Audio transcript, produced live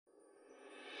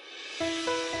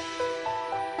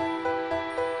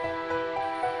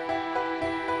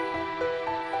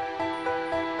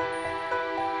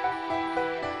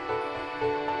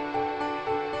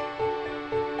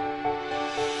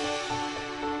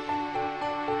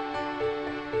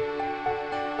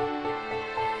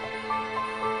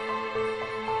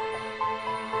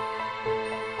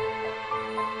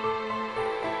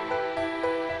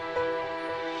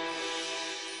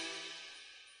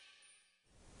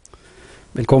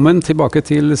Velkommen tilbake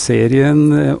til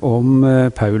serien om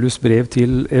Paulus brev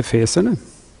til Efeserne.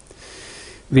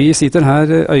 Vi sitter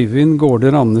her, Øyvind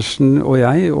Gårder Andersen og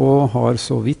jeg, og har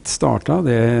så vidt startet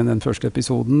den første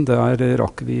episoden. Der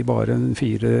rakk vi bare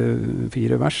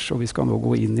fire vers, og vi skal nå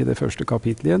gå inn i det første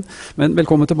kapitlet igjen. Men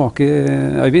velkommen tilbake,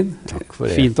 Øyvind. Takk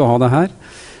for det. Fint å ha deg her.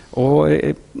 Og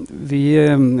vi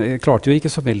klarte jo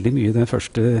ikke så veldig mye den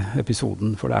første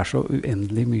episoden, for det er så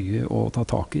uendelig mye å ta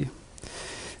tak i.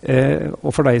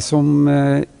 Og for deg som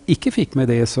ikke fikk med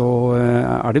det, så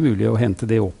er det mulig å hente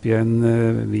det opp igjen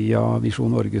via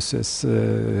Visjon Norges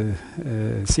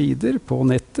sider på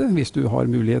nettet, hvis du har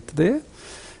mulighet til det.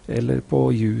 Eller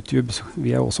på YouTube.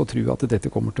 Vi er også tro at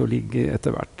dette kommer til å ligge etter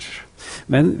hvert.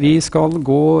 Men vi skal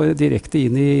gå direkte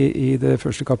inn i det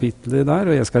første kapitlet der,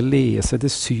 og jeg skal lese det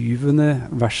 7.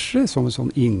 verset som en sånn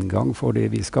inngang for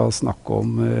det vi skal snakke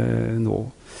om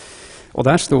nå. Og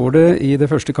der står det i det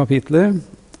første kapitlet: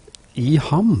 I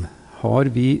ham har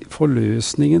vi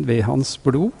forløsningen ved hans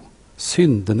blod,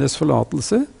 syndenes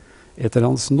forlatelse, etter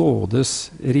hans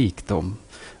nådes rikdom.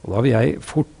 Og da vil jeg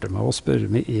forte meg å spørre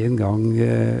med en gang,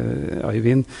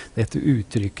 Øyvind, dette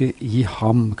uttrykket «i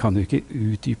ham», kan du ikke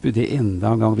utdype det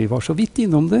enda en gang? Vi var så vidt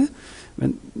innom det,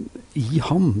 men «i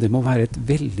ham», det må være et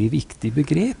veldig viktig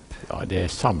begrep. Ja, det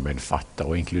sammenfatter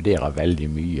og inkluderer veldig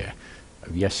mye.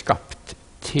 Vi er skapt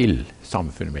til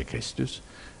samfunnet med Kristus.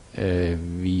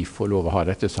 Vi får lov å ha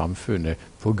dette samfunnet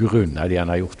på grunn av det han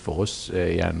har gjort for oss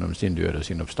gjennom sin død og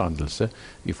sin oppstandelse.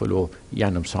 Vi får lov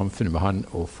gjennom samfunnet med han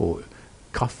å få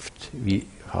kraft. Vi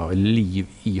har liv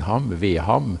i ham, ved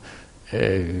ham.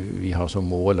 Vi har som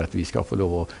mål at vi skal få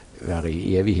lov å være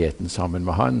i evigheten sammen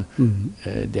med han.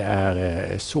 Det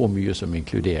er så mye som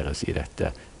inkluderes i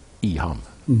dette, i ham.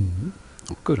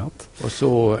 Akkurat. Og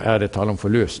så er det tale om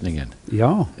forløsningen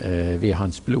ved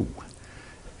hans blod.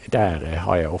 Der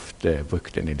har jeg ofte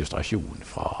brukt en illustrasjon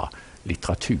fra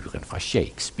litteraturen, fra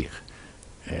Shakespeare.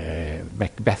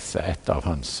 Macbeth er et av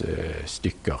hans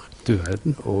stykker.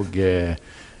 Og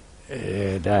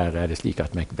der er det slik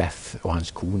at Macbeth og hans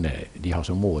kone, de har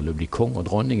som mål å bli konge og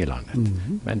dronning i landet.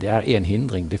 Men det er en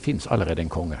hindring, det finnes allerede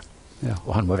en konge,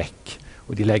 og han må vekk.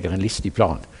 Og de legger en listig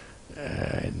plan,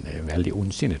 en veldig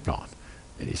ondsinnet plan.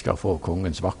 De skal få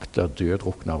kongens vakter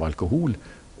døddrukne av alkohol,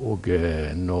 og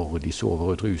når de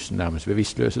sover ut rusen nærmest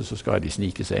bevisstløse, så skal de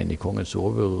snike seg inn i kongens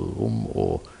soverom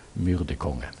og myrde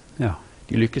kongen.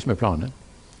 De lykkes med planen.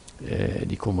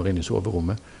 De kommer inn i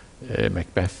soverommet.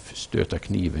 Macbeth støter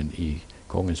kniven i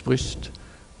kongens bryst,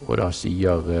 og da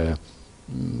sier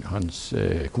hans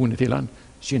kone til han: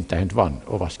 «Skynd deg, hent vann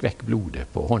og vask vekk blodet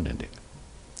på hånden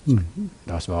din.»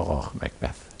 Da svarer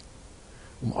Macbeth: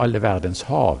 «Om alle verdens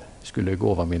hav skulle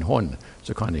gå over min hånd,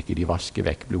 så kan ikke de vaske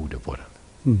vekk blodet på den.»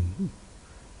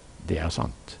 Det er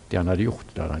sant. Det han hadde gjort,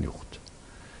 det hadde han gjort.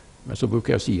 Men så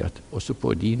bruker jeg å si at også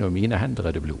på dine og mine hender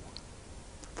er det blod.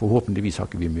 Forhåpentligvis har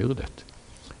ikke vi myrdet.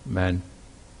 Men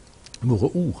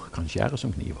våre ord kan skjære som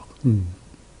kniver.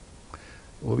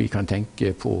 Og vi kan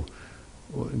tenke på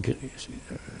og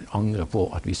angre på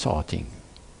at vi sa ting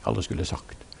aldri skulle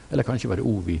sagt. Eller kanskje var det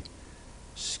ord vi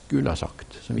skulle ha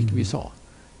sagt, som ikke vi sa.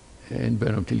 En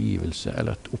bønn om tilgivelse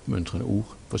eller et oppmuntrende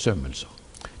ord, forsømmelser.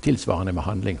 Tilsvarende med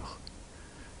handlinger.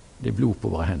 Det er blod på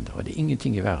våre hender, og det er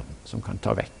ingenting i verden som kan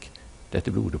ta vekk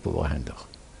dette blodet på våre hender.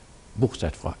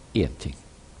 Bortsett fra én ting.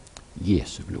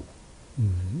 Jesu blod.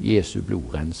 Jesu blod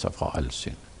renser fra all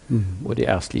synd. Og det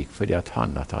er slik fordi at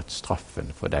han har tatt straffen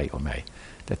for deg og meg.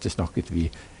 Dette snakket vi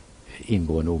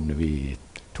inngående om når vi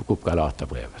tok opp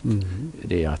Galaterbrevet.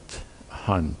 Det at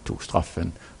han tok straffen,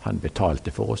 han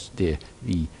betalte for oss det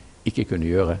vi ikke kunne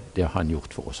gjøre, det har han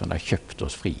gjort for oss. Han har kjøpt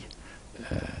oss fri.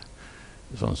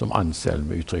 Sånn som Anselm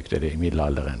uttrykte det i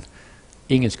middelalderen: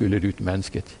 ingen skulle det uten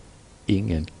mennesket,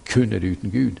 ingen kunne det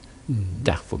uten Gud,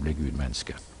 derfor ble Gud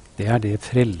menneske. Det er det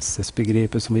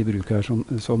frelsesbegrepet som vi bruker her,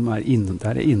 som er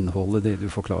der er innholdet det du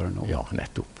forklarer nå. Ja,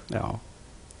 nettopp. Ja,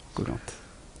 akkurat.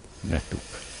 Nettopp.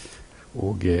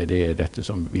 Og det er dette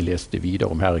som vi leste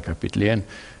videre om her i kapittel 1,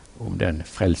 om den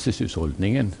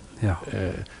frelseshusholdningen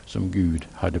som Gud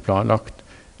hadde planlagt,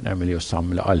 nemlig å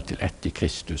samle alt til ett i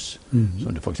Kristus,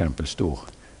 som det for eksempel står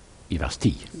i vers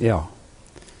 10. Ja,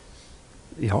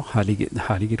 her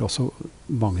ligger også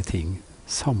mange ting.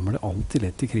 Samle alt til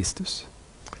ett i Kristus.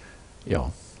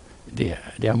 Ja, det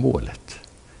er målet.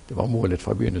 Det var målet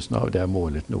fra begynnelsen av, det er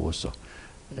målet nå også.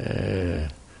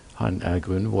 Han er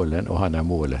grunnvollen, og han er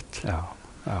målet.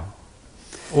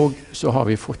 Og så har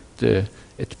vi fått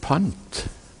et pant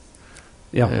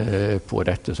på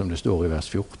dette som det står i vers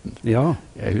 14.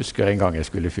 Jeg husker en gang jeg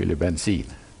skulle fylle bensin,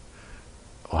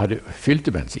 og hadde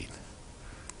fylte bensin.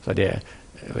 Så det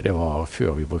Det var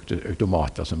før vi brukte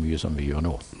automater så mye som vi gjør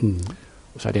nå.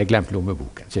 Og så hadde jeg glemt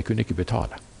lommeboken, så jeg kunne ikke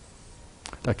betale.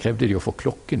 Da krevde de å få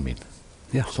klokken min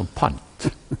som pant.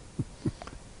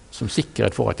 Som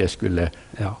sikkerhet for at jeg skulle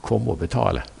komme og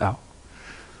betale.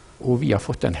 Og vi har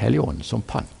fått Den hellige ånd som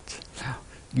pant.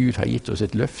 Gud har gitt oss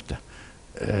et løfte.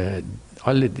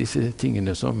 Alle disse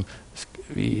tingene som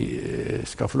vi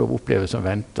skal få lov å oppleve som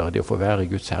venter, det å få være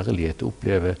Guds herlighet,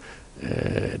 oppleve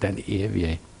den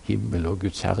evige himmel og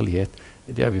Guds herlighet,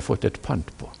 det har vi fått et pant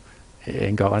på,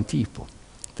 en garanti på.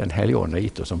 Den hellige ånd har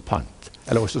gitt oss som pant,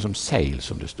 eller også som seil,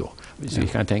 som det står. Hvis vi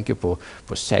kan tenke på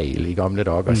seil i gamle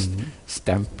dager,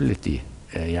 stemplet de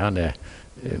gjerne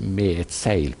med et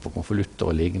seil på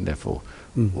konvolutter og lignende for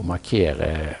å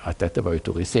markere at dette var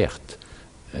autorisert,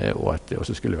 og at det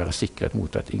også skulle være sikkerhet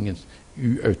mot at ingen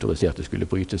uautoriserte skulle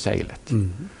bryte seilet.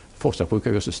 Fortsatt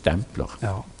bruker vi også stempler.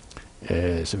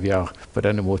 Så vi har på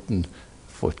denne måten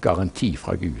fått garanti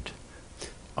fra Gud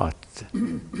at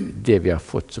det vi har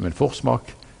fått som en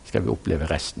forsmak, skal vi oppleve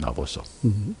resten av også.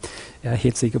 Jeg er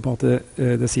helt sikker på at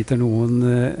det sitter noen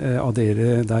av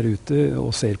dere der ute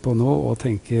og ser på nå og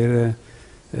tenker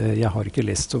jeg har ikke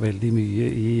lest så veldig mye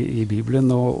i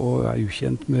Bibelen og er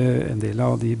ukjent med en del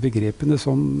av de begrepene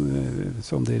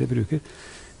som dere bruker.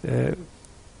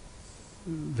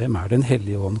 Hvem er Den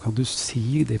hellige ånd? Kan du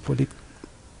si det på litt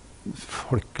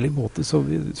folkelig måte,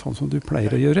 sånn som du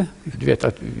pleier å gjøre? Du vet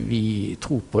at vi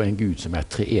tror på en Gud som er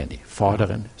treenig.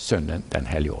 Faderen, Sønnen,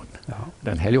 Den hellige ånd.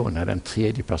 Den hellige ånd er den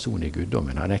tredje personen i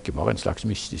guddommen. Han er ikke bare en slags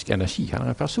mystisk energi, han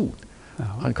er en person.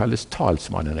 Han kalles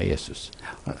talsmannen av Jesus.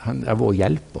 Han er vår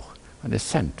hjelper. Han er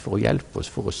sendt for å hjelpe oss,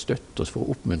 for å støtte oss, for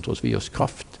å oppmuntre oss, for å gi oss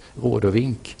kraft, råd og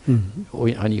vink.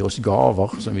 Og han gir oss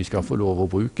gaver som vi skal få lov å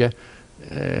bruke.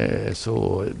 Så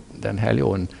Den hellige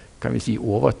ånd, kan vi si,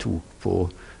 overtok på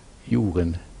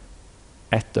jorden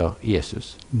etter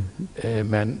Jesus.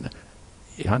 Men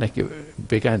han er ikke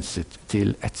begrenset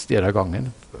til ett sted av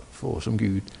gangen, for som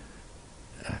Gud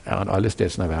er han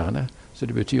allestedsnærværende. Så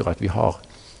det betyr at vi har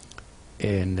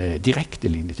en direkte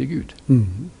linje til Gud.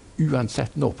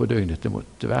 Uansett når på døgnet det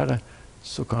måtte være,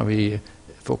 så kan vi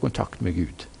få kontakt med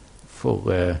Gud. For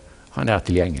han er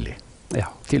tilgjengelig.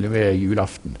 Til og med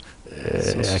julaften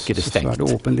er ikke det stengt. Så er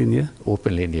det åpen linje?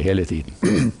 Åpen linje hele tiden.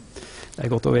 Det er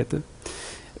godt å vite.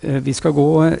 Vi skal gå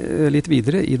litt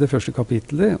videre i det første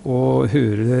kapittelet og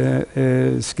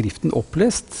høre skriften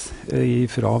opplest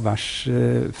fra vers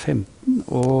 15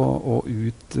 og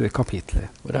ut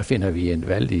kapittelet. Og der finner vi en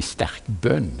veldig sterk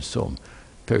bønn som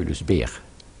Paulus ber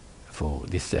for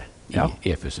disse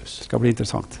i Efesus. Det skal bli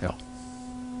interessant.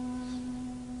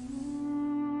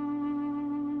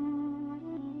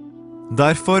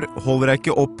 Derfor holder jeg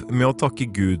ikke opp med å takke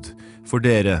Gud for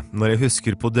dere når jeg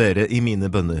husker på dere i mine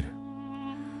bønner.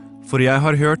 For jeg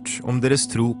har hørt om deres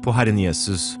tro på Herren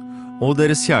Jesus og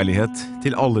deres kjærlighet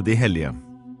til alle de hellige.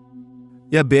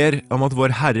 Jeg ber om at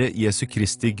vår Herre Jesu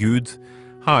Kristi Gud,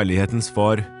 herlighetens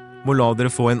Far, må la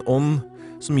dere få en ånd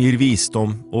som gir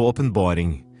visdom og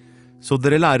åpenbaring, så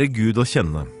dere lærer Gud å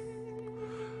kjenne.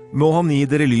 Må han gi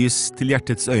dere lys til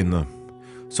hjertets øyne,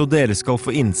 så dere skal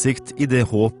få innsikt i det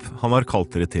håp han har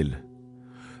kalt dere til.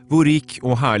 Hvor rik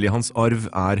og herlig hans arv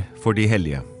er for de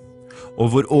hellige,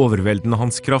 og hvor overveldende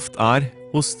hans kraft er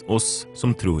hos oss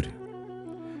som tror.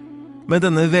 Med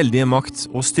denne veldige makt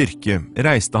og styrke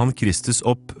reiste han Kristus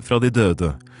opp fra de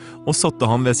døde, og satte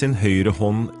han ved sin høyre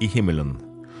hånd i himmelen,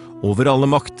 over alle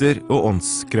makter og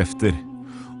åndskrefter,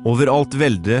 over alt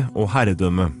velde og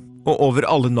herredømme, og over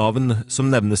alle navn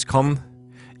som nevnes kan,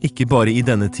 ikke bare i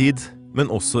denne tid, men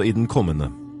også i den kommende.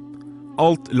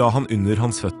 Alt la han under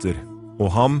hans føtter,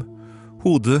 og ham,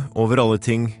 hodet over alle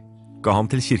ting, ga han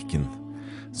til kirken,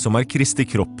 som er Kristi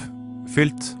kropp,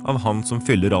 fylt av han som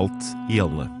fyller alt i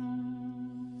alle.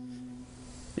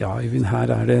 Ja, Øyvind,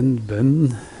 her er det en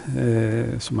bønn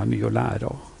som er mye å lære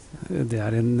av. Det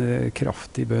er en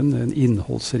kraftig bønn, en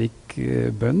innholdsrik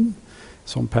bønn,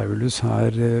 som Paulus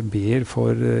her ber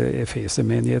for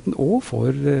Efesermenigheten og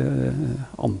for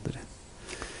andre.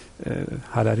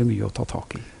 Her er det mye å ta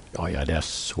tak i. Ja, det er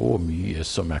så mye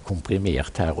som er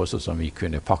komprimert her også, som vi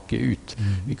kunne pakke ut.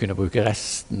 Vi kunne bruke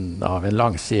resten av en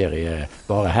lang serie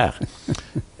bare her.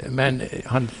 Men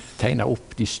han tegner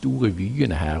opp de store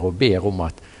vyene her og ber om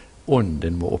at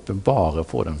ånden må åpenbare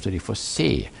for dem, så de får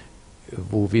se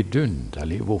hvor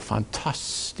vidunderlig, hvor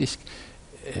fantastisk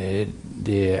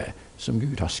det som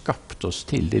Gud har skapt oss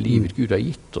til, det livet Gud har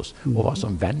gitt oss, og hva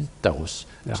som venter oss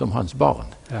som hans barn.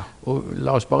 Og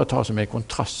la oss bare ta som en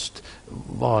kontrast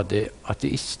hva det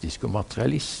ateistiske og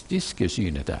materialistiske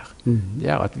synet er.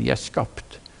 Det er at vi er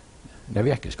skapt. Nei,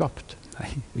 vi er ikke skapt.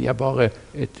 Vi bare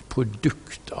et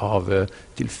produkt av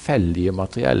tilfeldige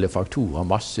materielle faktorer,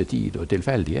 masse tid og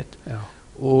tilfeldighet. Ja.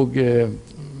 Og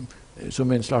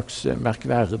som en slags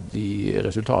merkverdig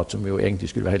resultat, som jo egentlig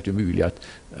skulle være helt umulig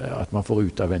at man får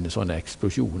ut av en sånn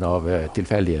eksplosjon av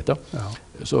tilfeldigheter. Ja.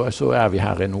 Så vi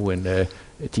her noen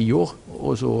 10 år,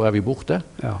 og så vi borte.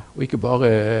 Ja. Og ikke bare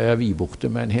vi borte,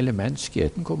 men hele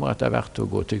menneskeheten kommer etter hvert til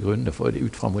å gå til grunne, for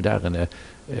ut fra moderne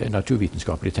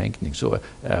naturvitenskapelig tenkning så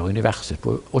universet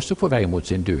også på vei mot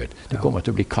sin død. Det kommer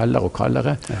til å bli kaldere og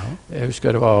kaldere. Ja. Jeg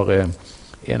husker det var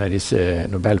en av disse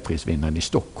Nobelprisvinnerne i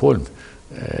Stockholm.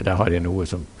 Der har de noe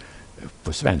som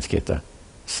på svensk heter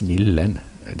snillen.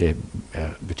 Det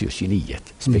betyr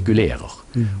geniet, spekulerer.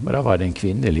 Og da var det en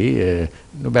kvinnelig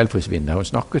Nobelprisvinner.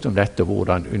 Hun snakket om dette,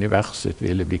 hvordan universet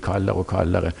ville bli kaldere og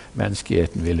kaldere,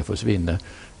 menneskeheten ville forsvinne,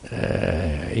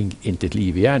 intet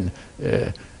liv igjen.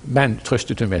 Men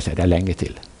trøstet hun med seg, det lenge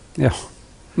til. Ja.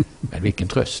 Men hvilken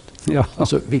trøst? Ja.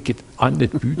 Altså, hvilket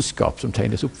annet budskap som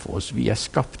tegnes opp for oss. Vi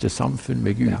skapt til samfunn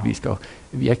med Gud. Ja.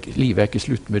 Livet ikke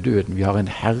slutt med døden. Vi har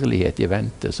en herlighet i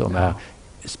vente som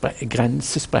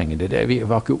grensesprengende. Vi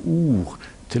har ikke ord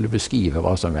til å beskrive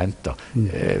hva som venter.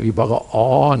 Vi bare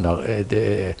aner det.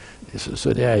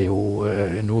 Så det jo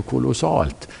noe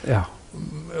kolossalt. Ja.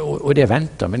 Og det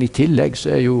venter. Men i tillegg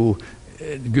så jo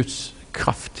Guds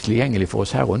kraft tilgjengelig for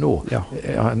oss her og nå. Ja.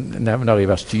 Han nevner i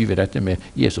vers 20 dette med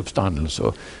Jesu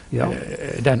oppstandelse.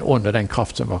 Den ånd og den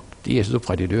kraft som vakte Jesus opp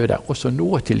fra de døde, også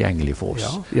nå tilgjengelig for oss.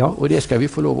 Ja. Og det skal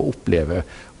vi få lov å oppleve.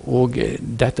 Og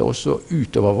dette også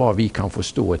utover hva vi kan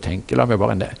forstå og tenke. La meg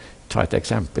bare ta et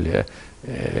eksempel.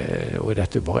 Og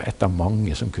dette er bare et av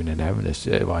mange som kunne nevnes.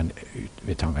 Det var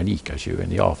ved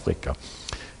Tanganyika-sjøen i Afrika.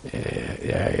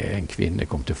 En kvinne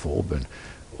kom til forbønn.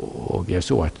 Og jeg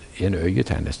så at en øyet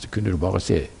hennes kunne du bare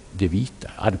se det hvite.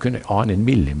 Du kunne ane en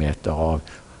millimeter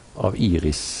av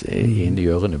iris inne i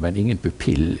hjørnet, men ingen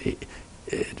pupill.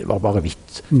 Det var bare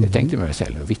hvitt. Jeg tenkte med meg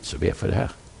selv, hvitt så be for det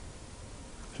her.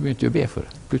 Så begynte jeg å be for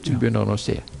det. Plutselig begynner hun å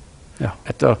se. Ja.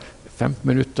 Etter 15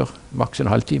 minutter, maks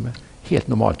en halvtime, helt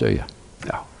normalt øye.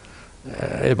 Ja.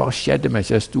 Det bare skjedde mens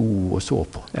jeg sto og så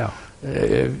på. Ja.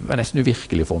 Det var nesten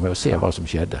uvirkelig for meg å se hva som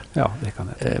skjedde. Ja, det kan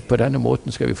jeg. På denne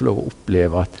måten skal vi få lov å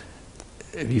oppleve at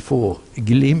vi får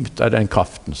glimt av den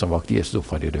kraften som vakte Jesus opp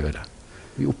fra de døde.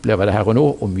 Vi opplever det her og nå,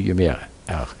 og mye mer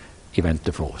i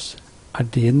vente for oss.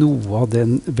 Det noe av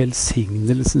den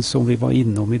velsignelsen som vi var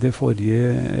innom i det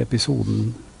forrige episoden?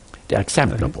 Det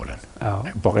eksempler på den. Ja.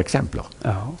 Bare eksempler.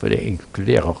 Ja. For det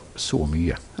inkluderer så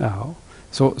mye. Ja.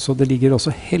 Så det ligger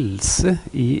også helse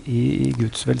i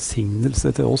Guds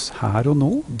velsignelse til oss her og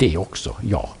nå? Det også,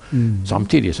 ja.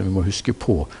 Samtidig som vi må huske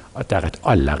på at det et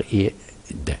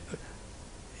allerede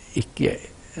ikke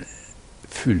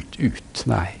fullt ut.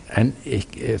 Nei.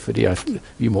 Fordi at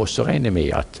vi må også regne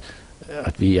med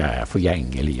at vi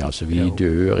forgjengelige, altså vi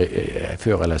dør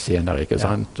før eller senere, ikke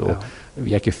sant? Og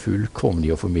vi ikke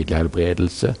fullkomne i å formidle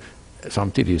helbredelse.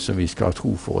 Samtidig som vi skal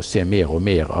tro for å se mer og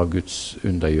mer av Guds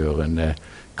undergjørende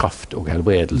kraft og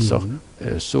helbredelser,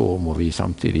 så må vi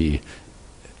samtidig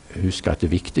huske at det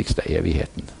viktigste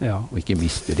evigheten, og ikke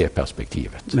miste det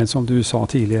perspektivet. Men som du sa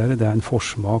tidligere, det en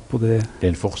forsmak på det. Det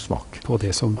en forsmak. På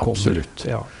det som kommer. Absolutt.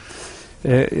 Ja.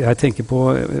 Jeg tenker på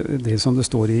det som det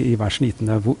står i vers 19,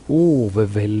 hvor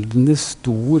overveldende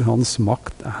stor hans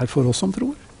makt for oss som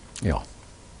tror. Ja.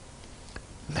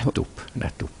 Nettopp.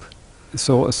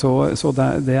 Så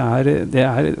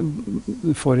det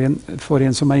for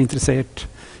en som interessert,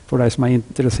 for deg som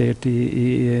interessert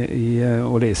i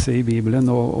å lese i Bibelen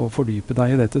og fordype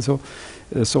deg i dette, så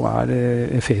det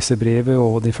Efeserbrevet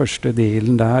og den første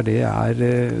delen der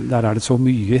det så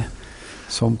mye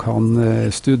som kan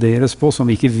studeres på,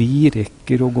 som ikke vi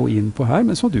rekker å gå inn på her,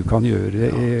 men som du kan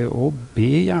gjøre, og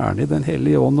be gjerne Den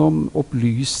hellige ånd om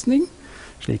opplysning,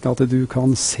 slik at du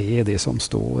kan se det som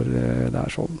står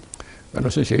der sånn. Men nå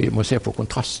synes jeg vi må se på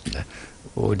kontrastene,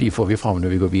 og de får vi fram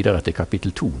når vi går videre til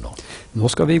kapittel 2 nå. Nå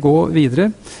skal vi gå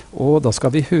videre, og da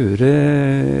skal vi høre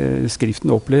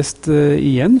skriften opplest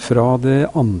igjen fra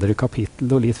det 2.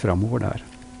 kapittelet og litt fremover der.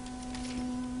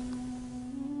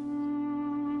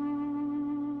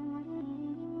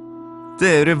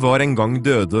 Dere var en gang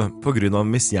døde på grunn av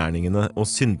misgjerningene og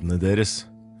syndene deres.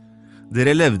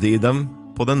 Dere levde i dem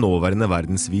på den nåværende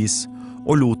verdens vis,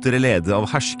 og lot dere lede av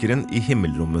herskeren i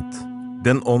himmelrommet,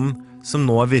 den ånd som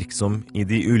nå virksom i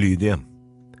de ulydige.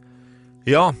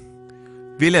 Ja,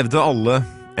 vi levde alle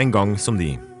en gang som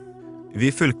de. Vi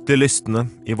fulgte lystne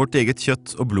i vårt eget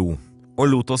kjøtt og blod, og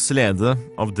lot oss lede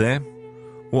av det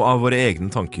og av våre egne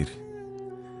tanker.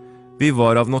 Vi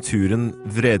var av naturen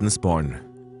vredens barn,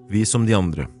 vi som de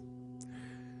andre.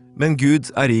 Men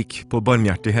Gud rik på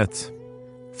barmhjertighet.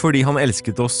 Fordi han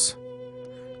elsket oss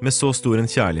med så stor en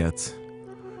kjærlighet,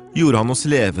 gjorde han oss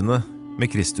levende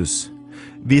med Kristus,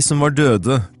 vi som var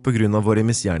døde på grunn av våre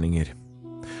misgjerninger.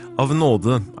 Av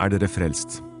nåde er dere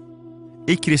frelst.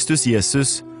 I Kristus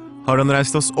Jesus har han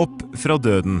reist oss opp fra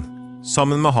døden,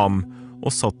 sammen med ham,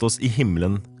 og satt oss i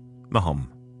himmelen med ham.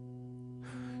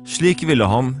 Slik ville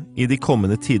han i de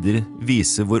kommende tider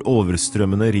vise hvor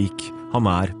overstrømmende rik han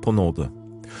er på nåde,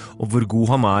 og hvor god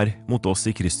han er mot oss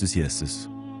i Kristus Jesus.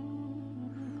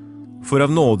 For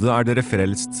av nåde er dere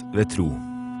frelst ved tro.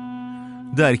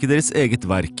 Det er ikke deres eget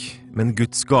verk, men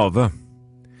Guds gave.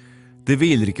 Det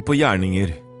hviler ikke på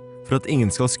gjerninger, for at ingen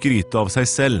skal skryte av seg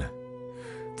selv.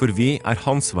 For vi er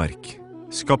hans verk,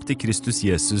 skapt i Kristus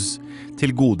Jesus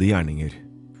til gode gjerninger,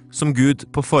 som Gud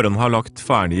på forhånd har lagt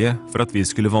ferdige for at vi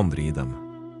skulle vandre i dem.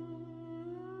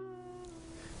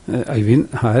 Øyvind,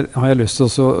 her har jeg lyst til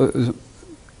å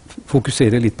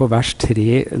fokusere litt på vers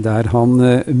 3, der han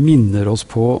minner oss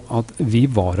på at vi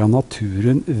var av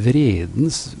naturen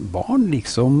vredens barn,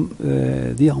 liksom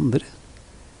de andre.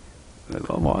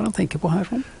 Hva er han tenker på her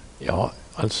sånn? Ja,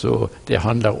 altså det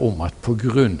handler om at på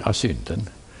grunn av synden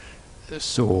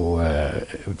så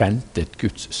ventet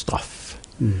Guds straff.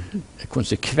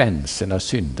 Konsekvensen av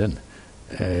synden,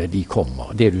 de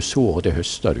kommer. Det du sår, det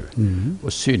høster du.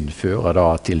 Og synd fører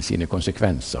da til sine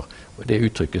konsekvenser. Og det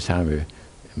uttrykkes her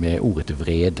med ordet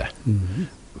vrede.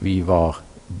 Vi var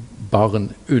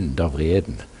barn under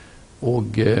vreden.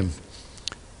 Og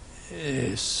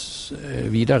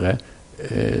videre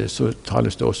så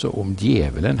tales det også om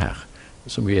djevelen her,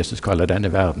 som Jesus kaller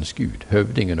denne verdens Gud,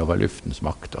 høvdingen over luftens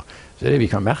makter. Så det vi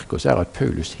kan merke oss er at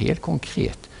Paulus helt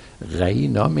konkret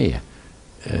regner med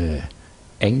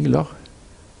engler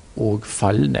og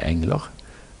fallende engler.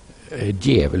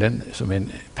 Djevelen som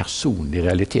en personlig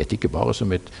realitet, ikke bare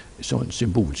som et sånn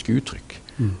symbolsk uttrykk.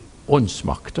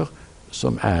 Åndsmakter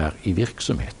som er i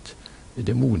virksomhet.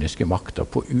 Demoniske makter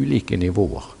på ulike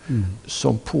nivåer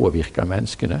som påvirker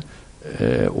menneskene.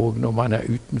 Og når man er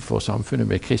utenfor samfunnet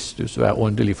med Kristus og er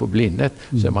åndelig forblindet,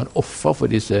 så er man offer for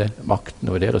disse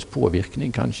maktene og deres påvirkning,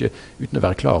 kanskje uten å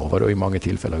være klar over det, og i mange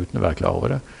tilfeller uten å være klar over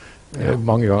det.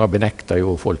 Mange ganger benekter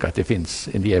jo folk at det finnes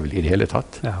en djevel i det hele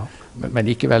tatt. Ja. Men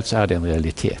likevel så er det en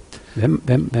realitet.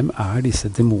 Hvem er disse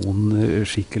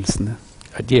demonskikkelsene?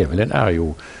 Ja, djevelen er jo,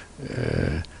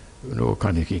 nå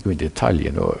kan jeg ikke gå i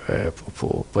detaljen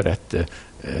på dette,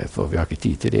 for vi har ikke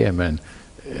tid til det, men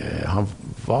han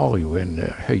var jo en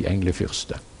høy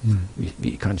englefyrste.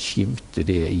 Vi kan skimte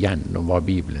det gjennom hva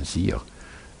Bibelen sier,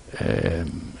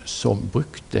 som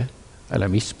brukte, eller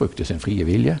misbrukte sin frie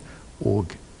vilje,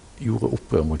 og gjorde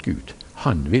opprør mot Gud.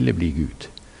 Han ville bli Gud.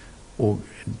 Og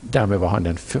dermed var han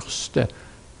den første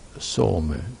som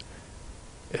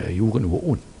gjorde noe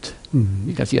ondt.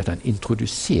 Vi kan si at han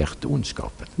introduserte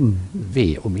ondskapen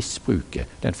ved å misbruke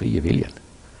den frie viljen.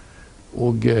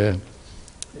 Og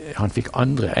han fikk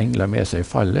andre engler med seg i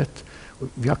fallet.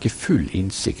 Og vi har ikke full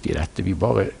innsikt i dette, vi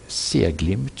bare ser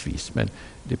glimtvis, men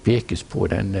det pekes på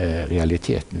den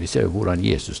realiteten. Vi ser jo hvordan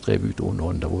Jesus drev ut onde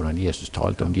ånder, hvordan Jesus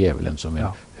talte om djevelen som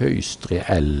en høyst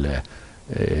reell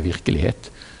virkelighet.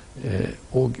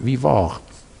 Og vi var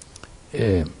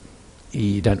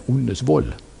i den ondes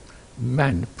vold,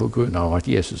 men på grunn av at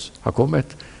Jesus har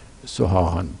kommet, så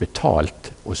har han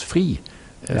betalt oss fri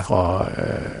fra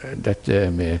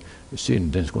dette med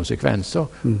syndens konsekvenser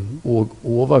og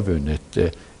overvunnet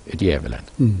djevelen.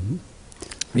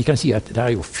 Vi kan si at det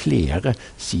er jo flere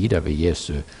sider ved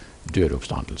Jesu døde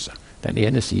oppstandelse. Den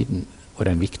ene siden, og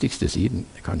den viktigste siden,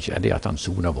 kanskje er det at han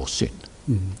soner vår synd.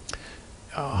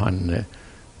 Han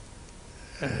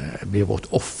blir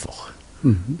vårt offer.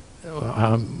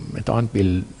 Et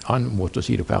annen måte å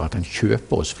si det på er at han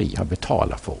kjøper oss fri, han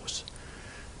betaler for oss.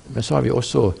 Men så har vi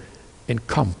også en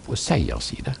kamp- og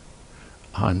seierside.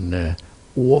 Han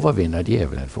overvinner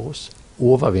djevelen for oss,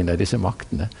 overvinner disse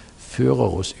maktene,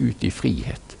 fører oss ut i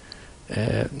frihet.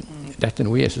 Dette er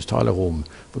noe Jesus taler om,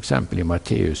 for eksempel i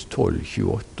Matteus 12,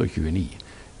 28 og 29.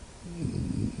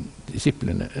 De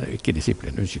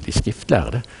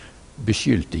skriftlærde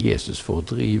beskyldte Jesus for å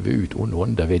drive ut onde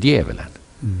ånder ved djevelen.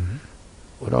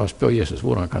 Og da spør Jesus,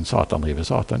 hvordan kan Satan drive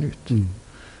Satan ut?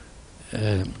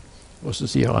 Og så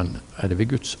sier han, er det ved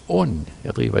Guds ånd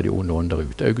jeg driver de onde ånder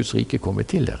ut? Er Guds rike kommet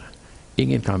til dere?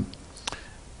 Ingen kan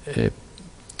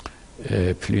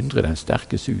plyndre den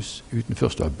sterkes hus uten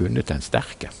først å ha bundet den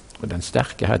sterke. Og den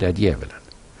sterke her, det er djevelen.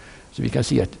 Så vi kan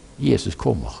si at Jesus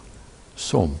kommer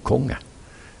som konge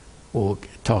og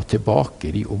tar tilbake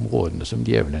de områdene som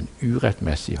djevelen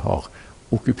urettmessig har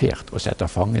okkupert og setter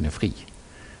fangene fri.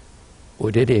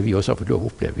 Og det er det vi også har fått lov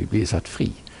å oppleve. Vi blir satt fri.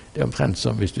 Det omtrent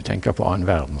som hvis du tenker på annen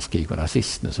verdenskrig og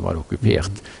nazistene som hadde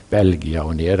okkupert Belgia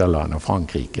og Nederland og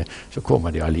Frankrike, så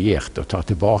kommer de allierte og tar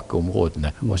tilbake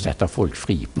områdene og setter folk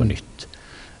fri på nytt.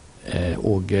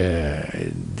 Og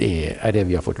det det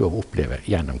vi har fått lov å oppleve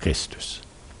gjennom Kristus.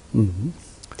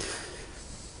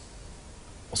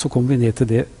 Og så kommer vi ned til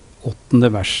det 8.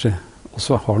 verset, og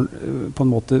så har på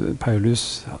en måte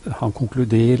Paulus, han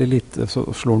konkluderer litt, så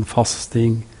slår han fast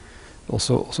ting, og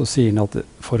så sier han at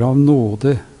for av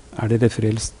nåde dere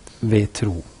frelst ved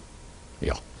tro.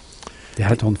 Ja. Det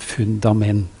et sånn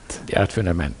fundament. Det et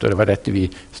fundament, og det var dette vi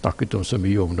snakket om så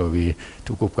mye om når vi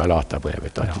tok opp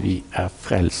Galaterbrevet, at vi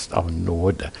frelst av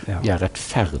nåde. Ja. Vi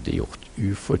rettferdiggjort,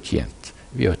 ufortjent,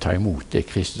 ved å ta imot det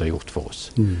Kristus har gjort for oss.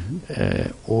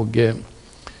 Og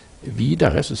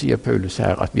videre så sier Paulus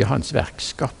her at vi har hans verk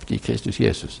skapt i Kristus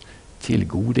Jesus til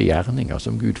gode gjerninger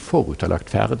som Gud forut har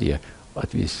lagt ferdige,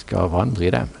 at vi skal vandre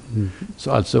i dem.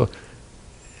 Så altså,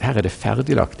 her det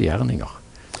ferdiglagte gjerninger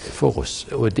for oss,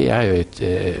 og det jo et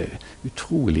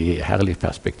utrolig herlig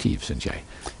perspektiv, synes jeg.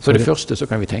 For det første så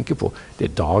kan vi tenke på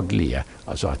det daglige,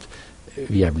 altså at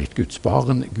vi blitt Guds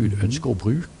barn, Gud ønsker å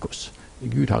bruke oss.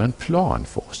 Gud har en plan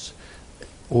for oss.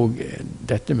 Og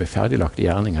dette med ferdiglagte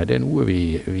gjerninger, det noe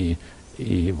vi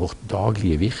i vårt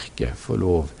daglige virke får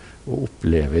lov å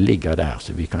oppleve ligger der,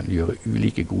 så vi kan gjøre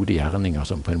ulike gode gjerninger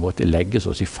som på en måte legges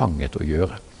oss i fanget å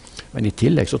gjøre. Men i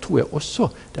tillegg så tror jeg også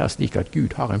det slik at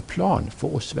Gud har en plan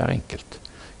for oss hver enkelt.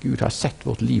 Gud har sett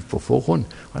vårt liv på forhånd,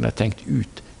 han har tenkt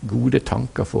ut gode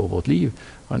tanker for vårt liv,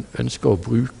 han ønsker å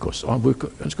bruke oss, og han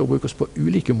ønsker å bruke oss på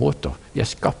ulike måter. Vi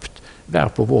skapt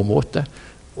hver på vår måte,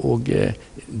 og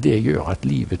det gjør at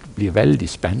livet blir veldig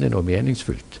spennende og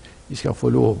meningsfullt. Vi skal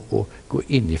få lov å gå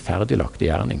inn i ferdiglagte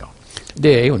gjerninger.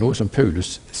 Det jo noe som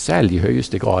Paulus selv i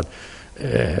høyeste grad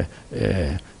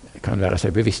kan være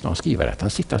seg bevisst når han skriver dette.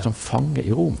 Han sitter som fange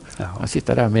i Rom. Ja. Han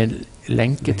sitter der med en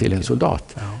lenke til en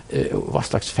soldat. Ja. Hva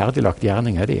slags ferdiglagt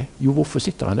gjerning det? Jo, hvorfor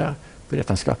sitter han der? Fordi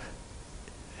at han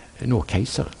skal nå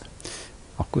keiseren.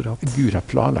 Akkurat. Gud har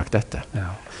planlagt dette. Ja.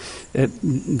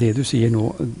 Det du sier nå,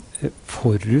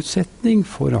 forutsetning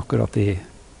for akkurat det,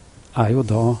 jo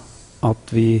da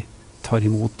at vi tar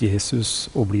imot Jesus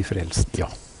og blir frelst. Ja.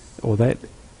 Og det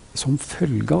som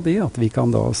følge av det at vi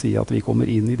kan da si at vi kommer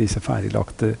inn i disse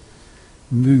ferdiglagte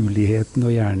mulighetene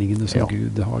og gjerningene som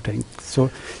Gud har tenkt. Så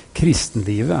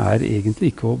kristenlivet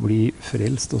egentlig ikke å bli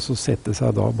frelst og så sette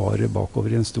seg da bare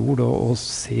bakover i en stol og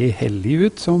se hellig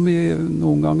ut, som vi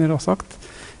noen ganger har sagt.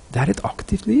 Det et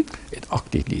aktivt liv. Et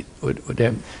aktivt liv, og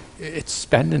det et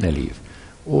spennende liv.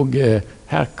 Og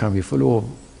her kan vi få lov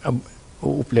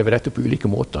å oppleve dette på ulike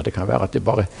måter. Det kan være at det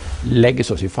bare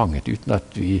legges oss i fanget uten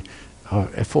at vi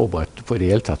forberedt på det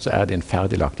hele tatt, så det en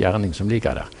ferdiglagt gjerning som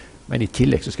ligger der. Men i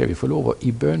tillegg så skal vi få lov å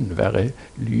i bønn være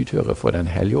lydhøre for den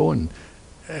hellige ånden,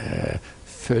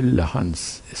 følge hans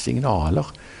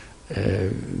signaler.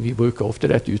 Vi bruker ofte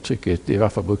dette uttrykket, i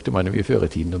hvert fall brukte man det vi før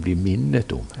i tiden, å bli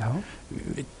minnet om. Ja.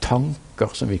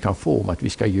 Tanker som vi kan få om at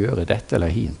vi skal gjøre dette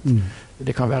eller hint.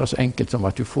 Det kan være så enkelt som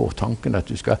at du får tanken at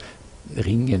du skal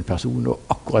ringe en person,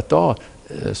 og akkurat da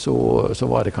så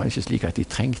var det kanskje slik at de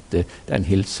trengte den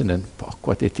hilsenen på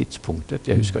akkurat det tidspunktet.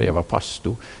 Jeg husker jeg var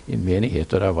pastor i en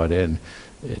menighet, og der var det en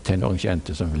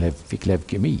tenåringsjente som fikk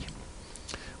leukemi.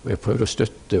 Og jeg prøvde å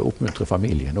støtte og oppmuntre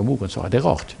familien, og moren sa, det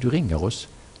rart, du ringer oss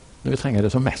når vi trenger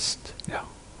det som mest. Ja,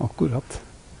 akkurat.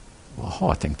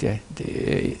 Aha, tenkte jeg. Det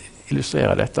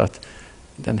illustrerer dette at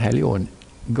den hellige ånd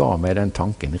ga meg den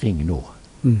tanken, ring nå.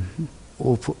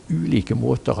 Og på ulike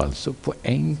måter, altså på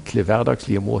enkle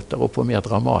hverdagslige måter og på mer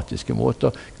dramatiske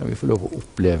måter kan vi få lov å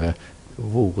oppleve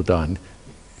hvordan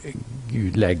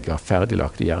Gud legger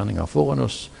ferdiglagte gjerninger foran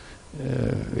oss,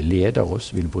 leder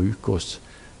oss, vil bruke oss.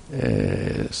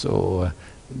 Så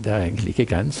det egentlig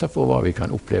ikke grenser for hva vi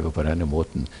kan oppleve på denne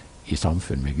måten i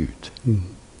samfunn med Gud.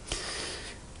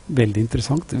 Veldig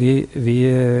interessant. Vi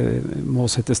må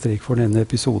sette strek for denne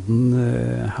episoden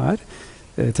her.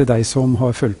 Til deg som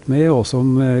har fulgt med, og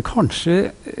som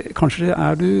kanskje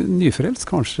du nyfrelst,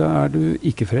 kanskje du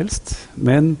ikke frelst,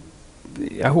 men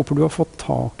jeg håper du har fått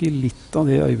tak i litt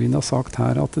av det Øyvind har sagt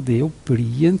her, at det å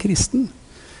bli en kristen,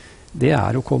 det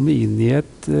å komme inn i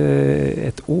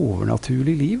et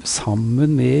overnaturlig liv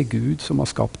sammen med Gud som har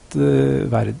skapt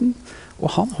verden,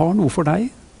 og han har noe for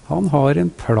deg. Han har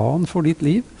en plan for ditt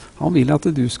liv. Han vil at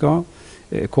du skal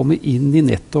komme inn i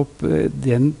nettopp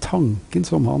den tanken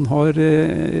som han har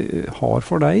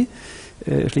for deg,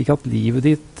 slik at livet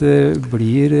ditt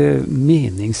blir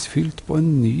meningsfylt på en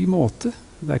ny måte.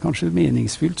 Det kanskje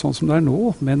meningsfylt sånn som det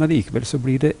nå, men allikevel så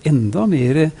blir det enda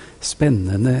mer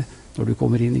spennende når du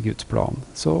kommer inn i Guds plan.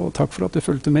 Så takk for at du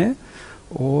fulgte med,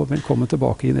 og velkommen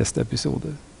tilbake i neste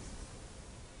episode.